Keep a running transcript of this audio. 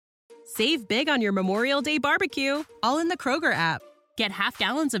Save big on your Memorial Day barbecue, all in the Kroger app. Get half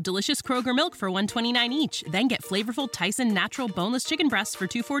gallons of delicious Kroger milk for $1.29 each. Then get flavorful Tyson natural boneless chicken breasts for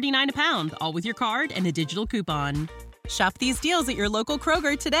 $2.49 a pound, all with your card and a digital coupon. Shop these deals at your local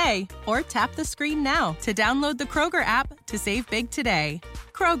Kroger today, or tap the screen now to download the Kroger app to save big today.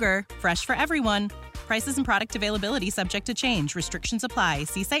 Kroger, fresh for everyone. Prices and product availability subject to change. Restrictions apply.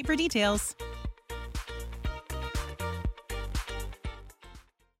 See site for details.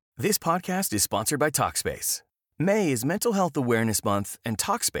 This podcast is sponsored by Talkspace. May is Mental Health Awareness Month, and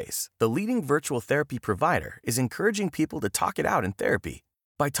Talkspace, the leading virtual therapy provider, is encouraging people to talk it out in therapy.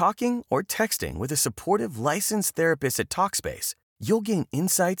 By talking or texting with a supportive, licensed therapist at Talkspace, you'll gain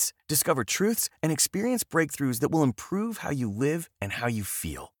insights, discover truths, and experience breakthroughs that will improve how you live and how you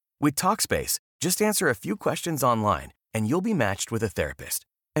feel. With Talkspace, just answer a few questions online, and you'll be matched with a therapist.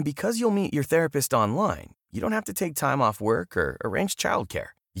 And because you'll meet your therapist online, you don't have to take time off work or arrange childcare.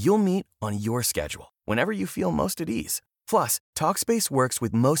 You'll meet on your schedule, whenever you feel most at ease. Plus, Talkspace works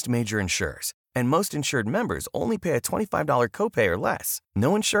with most major insurers, and most insured members only pay a $25 copay or less.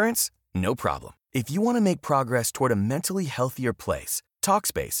 No insurance? No problem. If you want to make progress toward a mentally healthier place,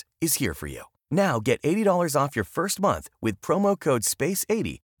 Talkspace is here for you. Now get $80 off your first month with promo code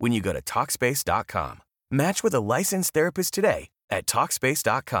SPACE80 when you go to Talkspace.com. Match with a licensed therapist today at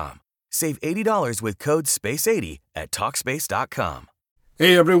Talkspace.com. Save $80 with code SPACE80 at Talkspace.com.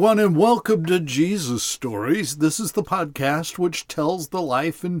 Hey everyone, and welcome to Jesus Stories. This is the podcast which tells the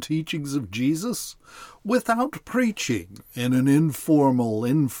life and teachings of Jesus without preaching, in an informal,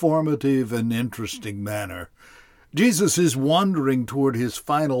 informative, and interesting manner. Jesus is wandering toward his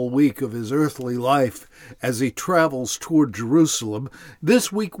final week of his earthly life as he travels toward Jerusalem.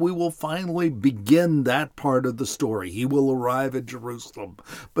 This week we will finally begin that part of the story. He will arrive at Jerusalem.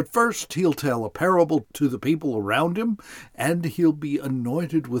 But first he'll tell a parable to the people around him, and he'll be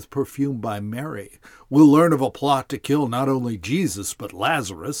anointed with perfume by Mary. We'll learn of a plot to kill not only Jesus but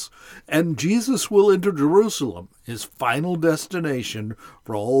Lazarus, and Jesus will enter Jerusalem, his final destination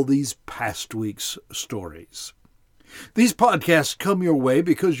for all these past week's stories. These podcasts come your way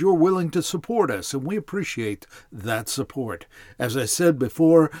because you're willing to support us, and we appreciate that support. As I said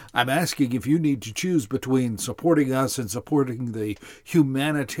before, I'm asking if you need to choose between supporting us and supporting the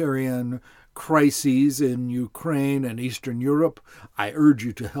humanitarian crises in Ukraine and Eastern Europe. I urge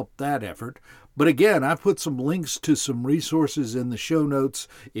you to help that effort. But again, I've put some links to some resources in the show notes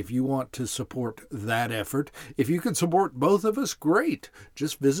if you want to support that effort. If you can support both of us, great.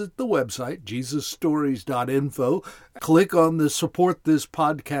 Just visit the website, jesusstories.info. Click on the Support This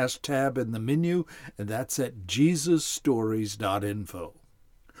Podcast tab in the menu, and that's at jesusstories.info.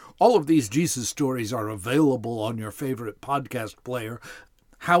 All of these Jesus stories are available on your favorite podcast player.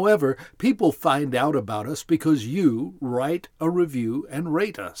 However, people find out about us because you write a review and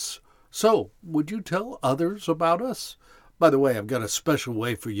rate us. So, would you tell others about us? By the way, I've got a special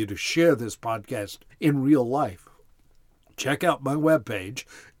way for you to share this podcast in real life. Check out my webpage,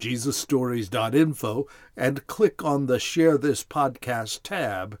 jesusstories.info, and click on the Share This Podcast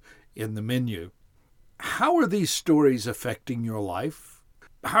tab in the menu. How are these stories affecting your life?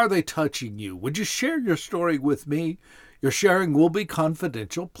 How are they touching you? Would you share your story with me? Your sharing will be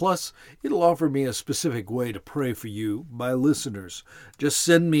confidential, plus it'll offer me a specific way to pray for you, my listeners. Just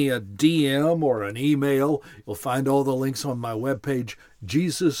send me a DM or an email. You'll find all the links on my webpage,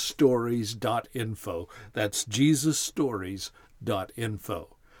 jesusstories.info. That's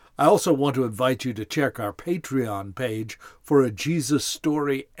jesusstories.info. I also want to invite you to check our Patreon page for a Jesus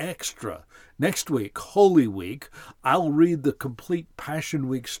Story Extra. Next week, Holy Week, I'll read the complete Passion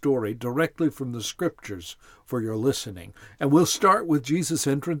Week story directly from the Scriptures for your listening. And we'll start with Jesus'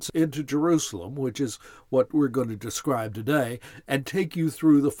 entrance into Jerusalem, which is what we're going to describe today, and take you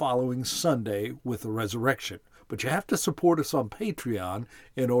through the following Sunday with the resurrection. But you have to support us on Patreon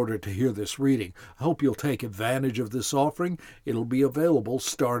in order to hear this reading. I hope you'll take advantage of this offering. It'll be available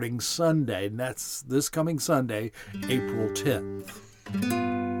starting Sunday, and that's this coming Sunday, April 10th.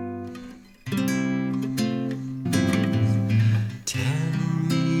 Tell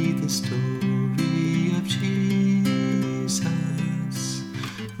me the story of Jesus.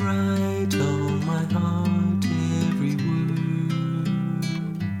 Write on my heart every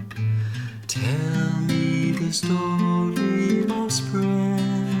word. Tell me the story most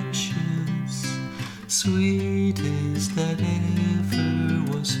precious, sweetest that ever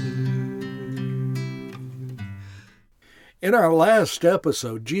was heard. In our last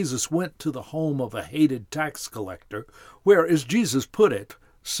episode, Jesus went to the home of a hated tax collector, where, as Jesus put it,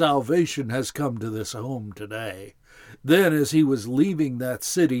 salvation has come to this home today. Then, as he was leaving that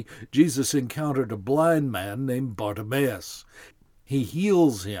city, Jesus encountered a blind man named Bartimaeus. He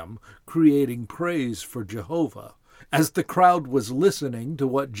heals him, creating praise for Jehovah. As the crowd was listening to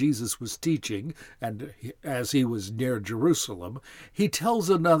what Jesus was teaching, and as he was near Jerusalem, he tells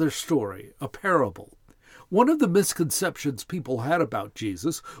another story, a parable. One of the misconceptions people had about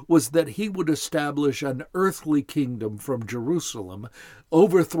Jesus was that he would establish an earthly kingdom from Jerusalem,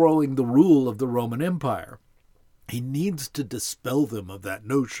 overthrowing the rule of the Roman Empire. He needs to dispel them of that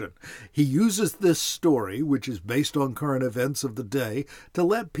notion. He uses this story, which is based on current events of the day, to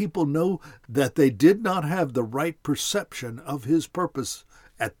let people know that they did not have the right perception of his purpose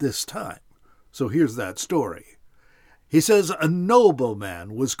at this time. So here's that story. He says, a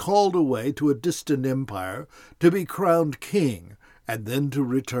nobleman was called away to a distant empire to be crowned king and then to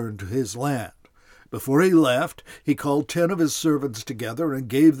return to his land. Before he left, he called 10 of his servants together and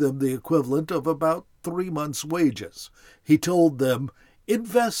gave them the equivalent of about 3 months' wages. He told them,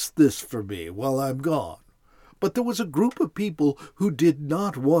 "Invest this for me while I'm gone." But there was a group of people who did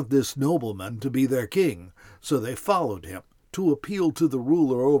not want this nobleman to be their king, so they followed him to appeal to the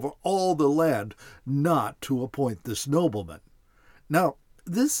ruler over all the land not to appoint this nobleman. Now,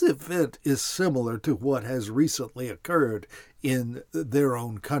 this event is similar to what has recently occurred in their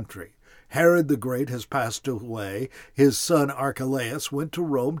own country. Herod the Great has passed away. His son Archelaus went to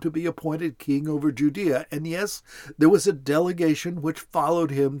Rome to be appointed king over Judea, and yes, there was a delegation which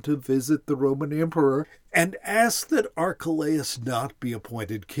followed him to visit the Roman emperor and asked that Archelaus not be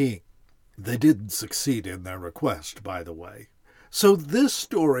appointed king. They didn't succeed in their request, by the way. So this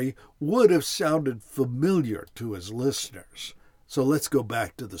story would have sounded familiar to his listeners. So let's go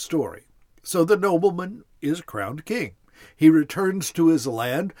back to the story. So the nobleman is crowned king. He returns to his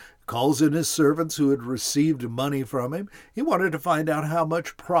land, calls in his servants who had received money from him. He wanted to find out how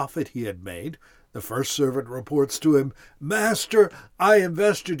much profit he had made. The first servant reports to him, "Master, I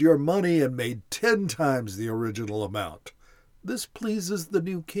invested your money and made 10 times the original amount." This pleases the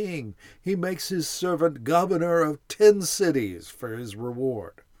new king. He makes his servant governor of 10 cities for his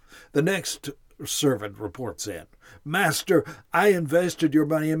reward. The next servant reports in, "Master, I invested your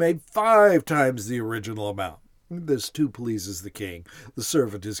money and made 5 times the original amount." This too pleases the king. The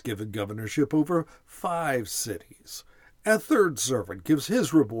servant is given governorship over 5 cities. A third servant gives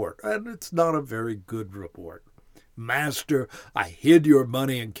his report, and it's not a very good report. "Master, I hid your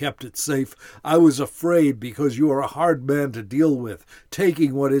money and kept it safe. I was afraid because you are a hard man to deal with,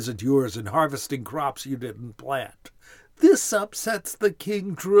 taking what isn't yours and harvesting crops you didn't plant." This upsets the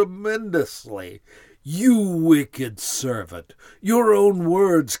king tremendously. "You wicked servant, your own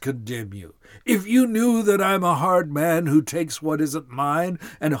words condemn you. If you knew that I'm a hard man who takes what isn't mine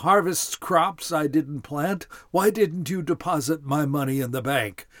and harvests crops I didn't plant, why didn't you deposit my money in the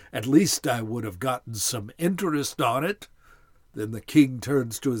bank? At least I would have gotten some interest on it." Then the king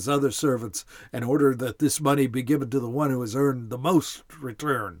turns to his other servants and orders that this money be given to the one who has earned the most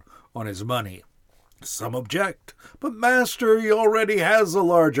return on his money. Some object, "But master, he already has a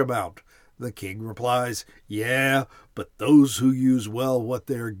large amount." The king replies, "Yeah, but those who use well what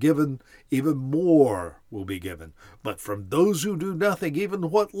they are given, even more will be given. But from those who do nothing, even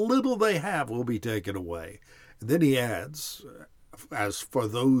what little they have will be taken away." And then he adds, "As for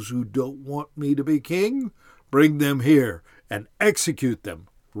those who don't want me to be king, bring them here and execute them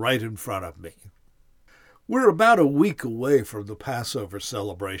right in front of me." We're about a week away from the Passover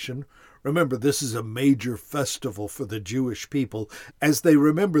celebration. Remember, this is a major festival for the Jewish people as they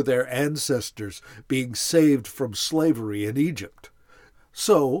remember their ancestors being saved from slavery in Egypt.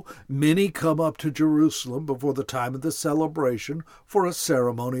 So many come up to Jerusalem before the time of the celebration for a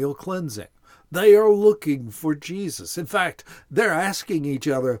ceremonial cleansing. They are looking for Jesus. In fact, they're asking each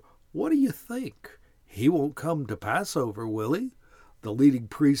other, "What do you think? He won't come to Passover, will he?" The leading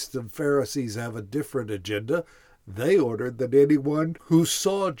priests and Pharisees have a different agenda. They ordered that anyone who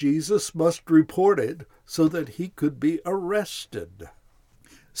saw Jesus must report it so that he could be arrested.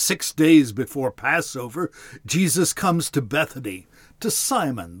 6 days before Passover, Jesus comes to Bethany, to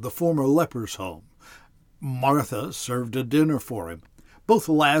Simon, the former leper's home. Martha served a dinner for him. Both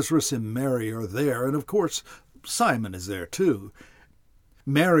Lazarus and Mary are there, and of course, Simon is there too.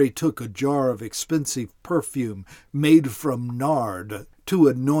 Mary took a jar of expensive perfume made from nard to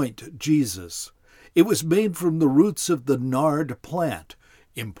anoint Jesus. It was made from the roots of the nard plant,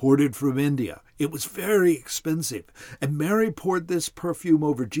 imported from India. It was very expensive, and Mary poured this perfume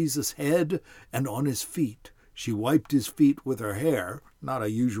over Jesus' head and on his feet. She wiped his feet with her hair, not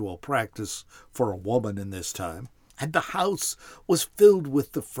a usual practice for a woman in this time, and the house was filled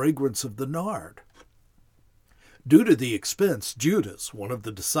with the fragrance of the nard. Due to the expense, Judas, one of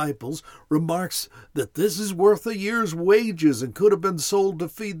the disciples, remarks that this is worth a year's wages and could have been sold to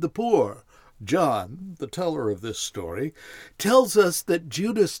feed the poor. John, the teller of this story, tells us that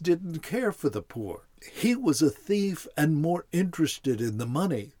Judas didn't care for the poor. He was a thief and more interested in the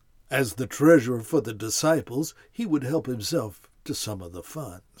money. As the treasurer for the disciples, he would help himself to some of the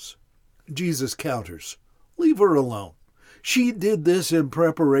funds. Jesus counters, "Leave her alone. She did this in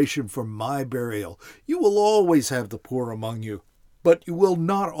preparation for my burial. You will always have the poor among you, but you will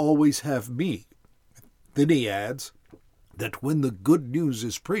not always have me." Then he adds that when the good news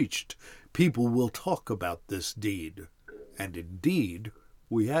is preached, people will talk about this deed. And indeed,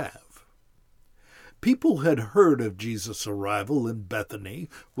 we have. People had heard of Jesus' arrival in Bethany,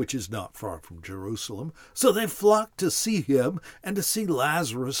 which is not far from Jerusalem, so they flocked to see him and to see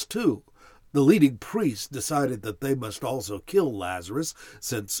Lazarus too. The leading priests decided that they must also kill Lazarus,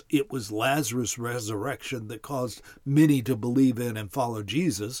 since it was Lazarus' resurrection that caused many to believe in and follow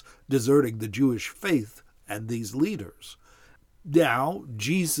Jesus, deserting the Jewish faith and these leaders. Now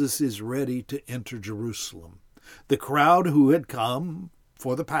Jesus is ready to enter Jerusalem. The crowd who had come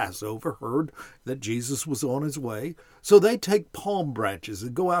for the Passover heard that Jesus was on his way, so they take palm branches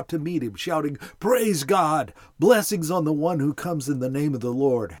and go out to meet him, shouting, "Praise God! Blessings on the one who comes in the name of the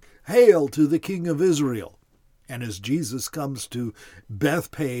Lord! Hail to the King of Israel!" And as Jesus comes to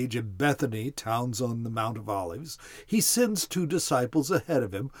Bethpage and Bethany, towns on the Mount of Olives, he sends 2 disciples ahead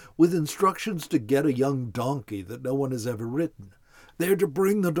of him with instructions to get a young donkey that no one has ever ridden. They're to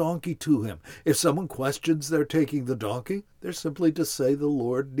bring the donkey to him. If someone questions their taking the donkey, they're simply to say the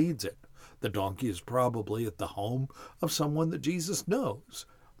Lord needs it. The donkey is probably at the home of someone that Jesus knows.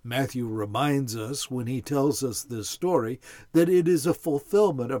 Matthew reminds us, when he tells us this story, that it is a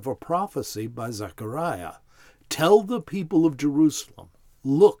fulfillment of a prophecy by Zechariah. "Tell the people of Jerusalem,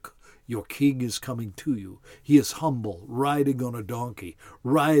 look, your king is coming to you. He is humble, riding on a donkey,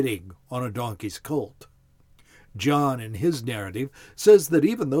 riding on a donkey's colt." John, in his narrative, says that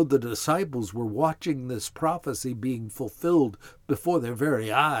even though the disciples were watching this prophecy being fulfilled before their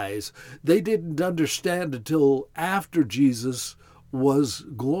very eyes, they didn't understand until after Jesus was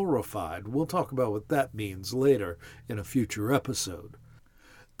glorified. We'll talk about what that means later in a future episode.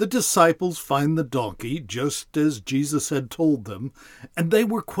 The disciples find the donkey just as Jesus had told them, and they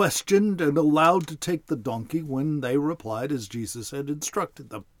were questioned and allowed to take the donkey when they replied as Jesus had instructed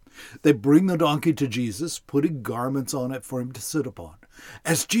them. They bring the donkey to Jesus, putting garments on it for him to sit upon.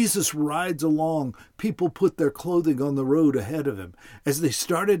 As Jesus rides along, people put their clothing on the road ahead of him. As they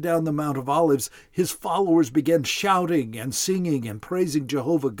started down the Mount of Olives, his followers began shouting and singing and praising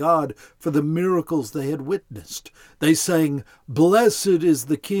Jehovah God for the miracles they had witnessed. They sang, "Blessed is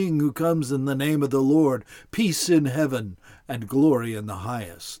the King who comes in the name of the Lord, peace in heaven and glory in the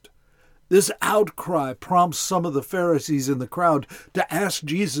highest." This outcry prompts some of the Pharisees in the crowd to ask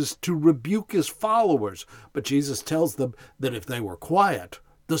Jesus to rebuke his followers, but Jesus tells them that if they were quiet,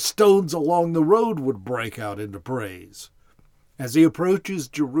 the stones along the road would break out into praise. As he approaches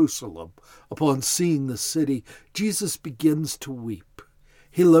Jerusalem, upon seeing the city, Jesus begins to weep.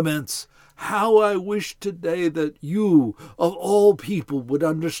 He laments, "How I wish today that you, of all people, would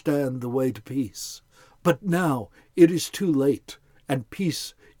understand the way to peace. But now it is too late, and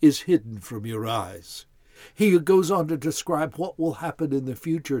peace is hidden from your eyes." He goes on to describe what will happen in the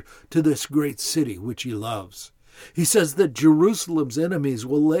future to this great city which he loves. He says that Jerusalem's enemies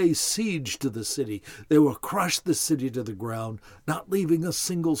will lay siege to the city. They will crush the city to the ground, not leaving a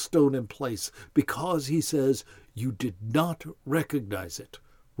single stone in place, because, he says, you did not recognize it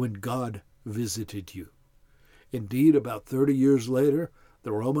when God visited you. Indeed, about 30 years later,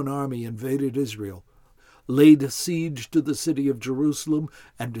 the Roman army invaded Israel, laid siege to the city of Jerusalem,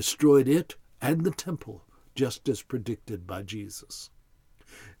 and destroyed it and the temple, just as predicted by Jesus.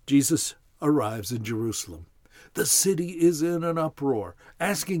 Jesus arrives in Jerusalem. The city is in an uproar,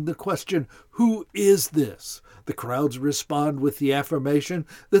 asking the question, "Who is this?" The crowds respond with the affirmation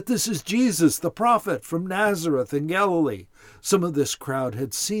that this is Jesus, the prophet from Nazareth in Galilee. Some of this crowd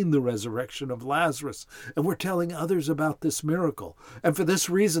had seen the resurrection of Lazarus and were telling others about this miracle, and for this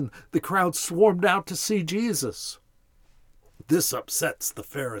reason the crowd swarmed out to see Jesus. This upsets the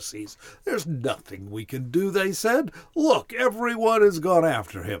Pharisees. "There's nothing we can do," they said. "Look, everyone has gone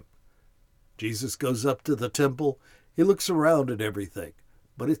after him." Jesus goes up to the temple. He looks around at everything,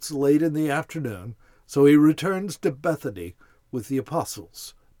 but it's late in the afternoon, so he returns to Bethany with the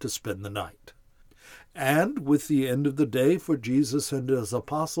apostles to spend the night. And with the end of the day for Jesus and his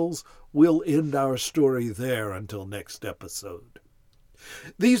apostles, we'll end our story there until next episode.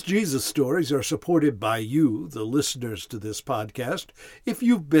 These Jesus stories are supported by you, the listeners to this podcast. If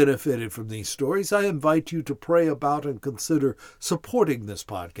you've benefited from these stories, I invite you to pray about and consider supporting this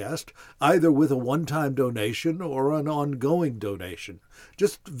podcast, either with a one-time donation or an ongoing donation.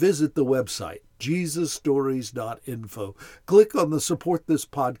 Just visit the website, jesusstories.info. Click on the Support This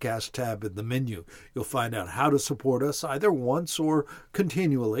Podcast tab in the menu. You'll find out how to support us either once or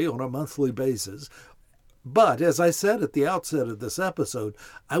continually on a monthly basis. But, as I said at the outset of this episode,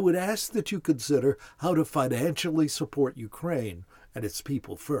 I would ask that you consider how to financially support Ukraine and its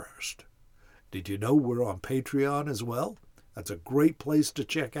people first. Did you know we're on Patreon as well? That's a great place to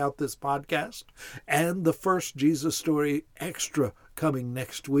check out this podcast and the first Jesus Story Extra coming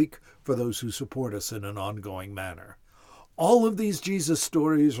next week for those who support us in an ongoing manner. All of these Jesus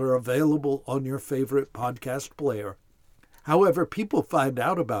stories are available on your favorite podcast player. However, people find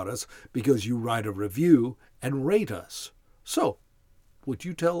out about us because you write a review and rate us. So, would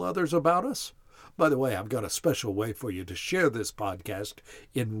you tell others about us? By the way, I've got a special way for you to share this podcast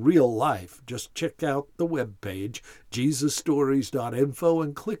in real life. Just check out the webpage, jesusstories.info,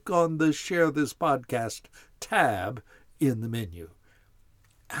 and click on the Share This Podcast tab in the menu.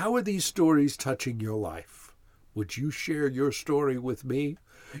 How are these stories touching your life? Would you share your story with me?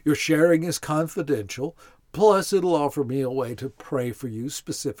 Your sharing is confidential. Plus, it'll offer me a way to pray for you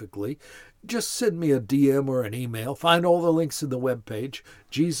specifically. Just send me a DM or an email. Find all the links in the webpage,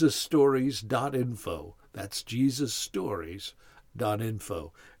 jesusstories.info. That's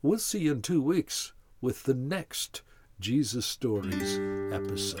jesusstories.info. We'll see you in 2 weeks with the next Jesus Stories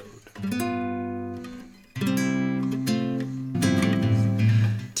episode.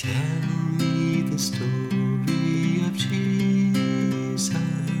 Tell me the story of Jesus.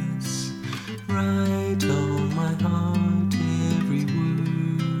 Write on my heart every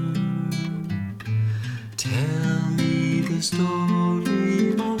word. Tell me the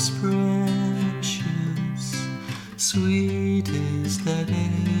story most precious, sweetest that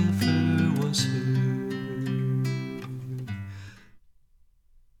ever was heard.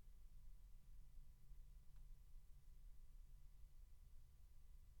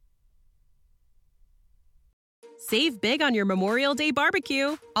 Save big on your Memorial Day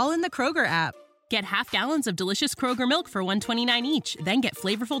barbecue, all in the Kroger app. Get half gallons of delicious Kroger milk for $1.29 each. Then get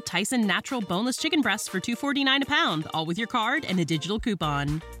flavorful Tyson natural boneless chicken breasts for $2.49 a pound, all with your card and a digital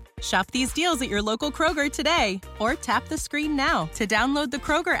coupon. Shop these deals at your local Kroger today, or tap the screen now to download the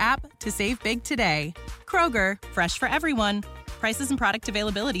Kroger app to save big today. Kroger, fresh for everyone. Prices and product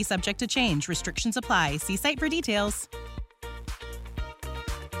availability subject to change. Restrictions apply. See site for details.